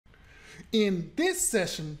In this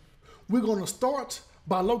session, we're going to start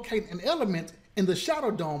by locating an element in the shadow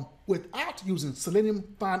DOM without using Selenium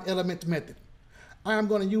findElement method. I am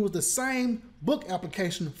going to use the same book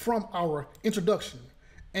application from our introduction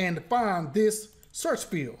and find this search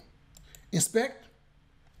field. Inspect.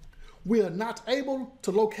 We are not able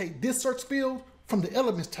to locate this search field from the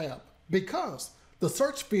Elements tab because the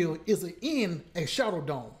search field is in a shadow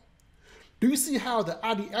DOM. Do you see how the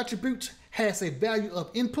ID attribute has a value of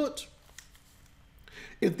input?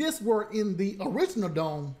 If this were in the original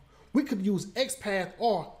DOM, we could use XPath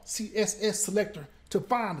or CSS selector to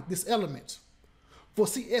find this element. For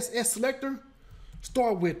CSS selector,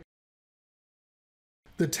 start with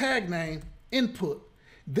the tag name input,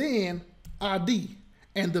 then ID,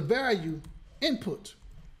 and the value input.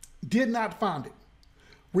 Did not find it.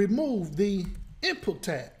 Remove the input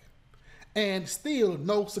tag, and still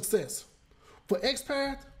no success. For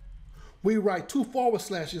XPath, we write 2 forward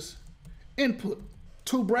slashes, input,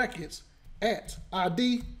 2 brackets, at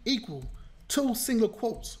ID equal 2 single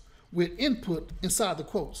quotes with input inside the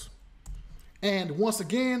quotes. And once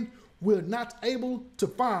again, we're not able to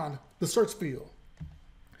find the search field.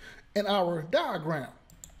 In our diagram,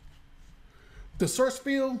 the search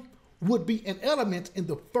field would be an element in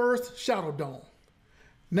the first shadow DOM.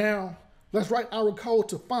 Now, let's write our code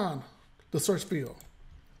to find the search field.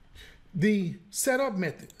 The setup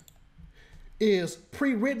method is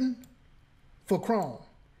pre-written for Chrome,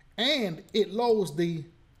 and it loads the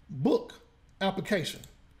book application.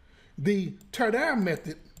 The teardown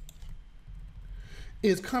method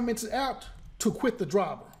is commented out to quit the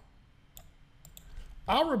driver.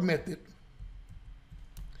 Our method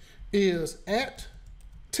is at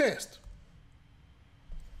test.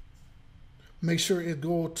 Make sure it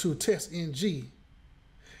goes to test ng.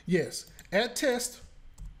 Yes, at test,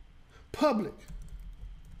 public,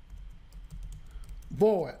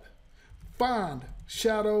 void, find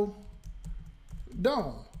shadow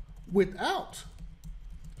DOM without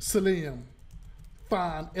Selenium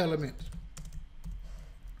findElement.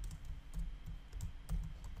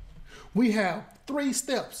 We have 3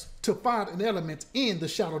 steps to find an element in the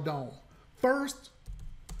shadow DOM. First,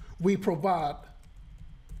 we provide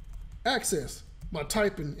access by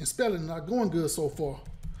typing and spelling not going good so far.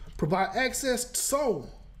 Provide access so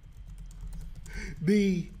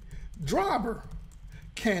the driver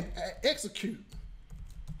can execute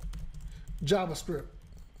JavaScript.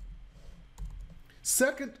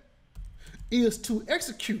 Second is to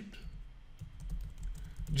execute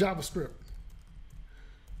JavaScript.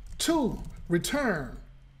 2, return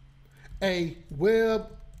a web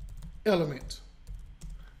element.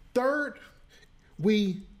 Third,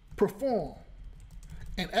 we perform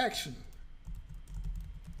an action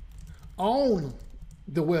on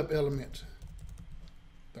the web element.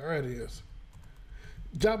 There it is.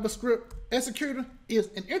 JavaScript executor is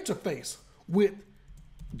an interface with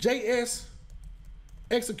JS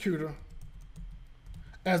executor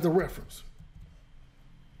as the reference.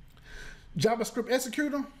 JavaScript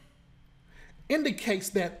executor indicates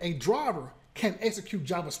that a driver can execute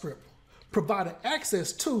JavaScript, providing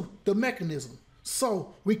access to the mechanism.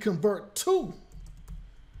 So we convert to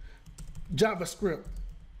JavaScript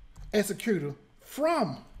executor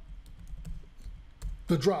from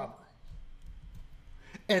the driver.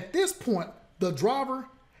 At this point, the driver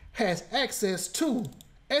has access to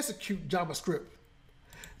execute JavaScript.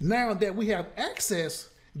 Now that we have access,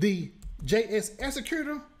 the JS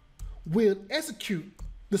executor will execute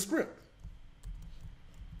the script.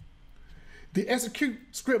 The execute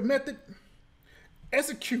script method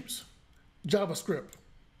executes JavaScript.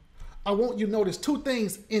 I want you to notice 2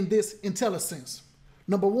 things in this IntelliSense.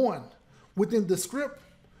 Number 1, within the script,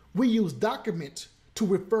 we use document to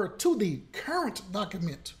refer to the current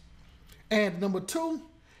document. And number 2,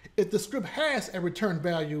 if the script has a return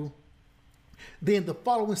value, then the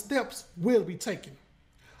following steps will be taken.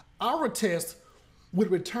 Our test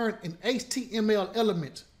would return an HTML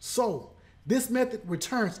element. So this method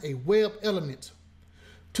returns a web element.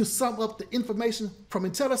 To sum up the information from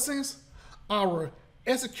IntelliSense, our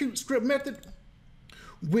execute script method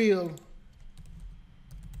will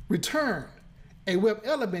return a web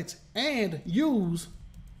element and use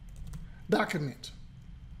document.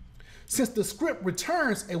 Since the script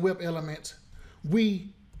returns a web element,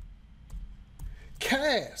 we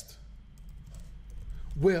cast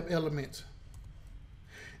web element,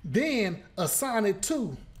 then assign it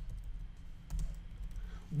to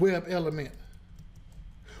web element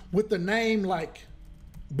with the name like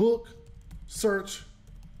book search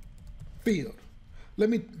field. Let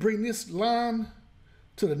me bring this line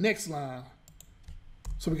to the next line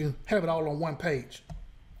so we can have it all on one page.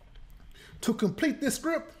 To complete this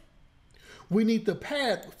script, we need the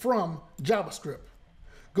path from JavaScript.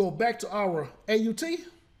 Go back to our AUT,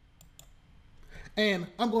 and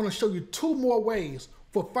I'm going to show you 2 more ways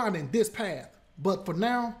for finding this path. But for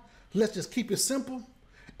now, let's just keep it simple,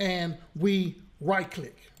 and we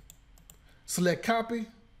right-click. Select copy,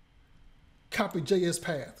 copy JS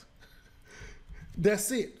path.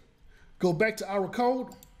 That's it. Go back to our code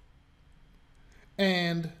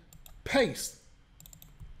and paste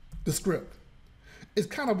the script. It's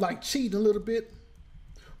kind of like cheating a little bit,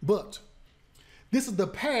 but this is the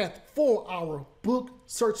path for our book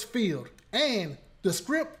search field, and the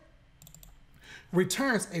script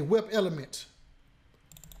returns a web element.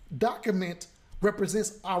 Document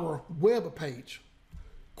represents our web page.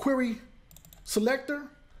 Query selector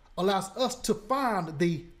allows us to find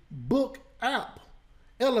the book app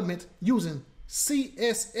element using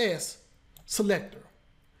CSS selector.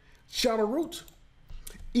 Shadow root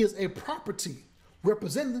is a property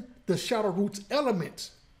representing the shadow root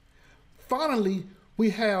element. Finally,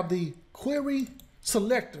 we have the query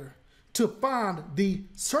selector to find the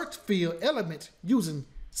search field element using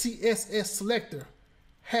CSS selector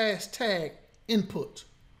hashtag input.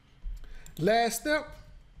 Last step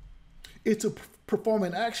is to perform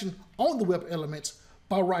an action on the web elements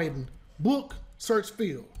by writing book search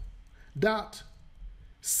field dot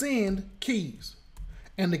send keys,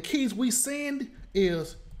 and the keys we send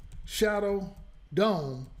is shadow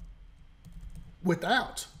DOM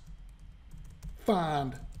without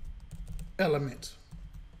find element.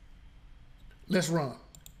 Let's run.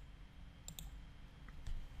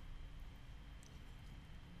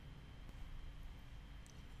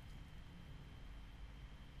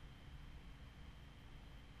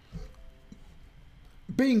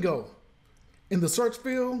 Bingo. In the search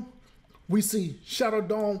field, we see shadow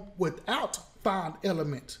DOM without find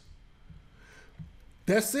element.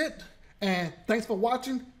 That's it. And thanks for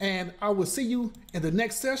watching. And I will see you in the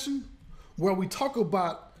next session where we talk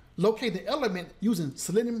about locating the element using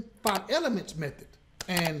Selenium findElement method.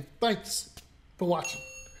 And thanks for watching.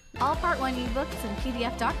 All Part 1 ebooks and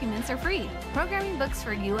PDF documents are free. Programming books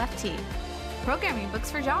for UFT. Programming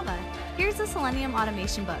books for Java. Here's the Selenium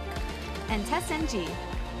automation book. And TestNG.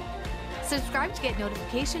 Subscribe to get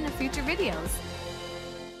notification of future videos.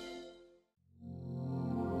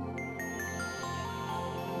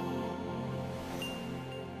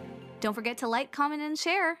 Don't forget to like, comment, and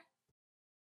share.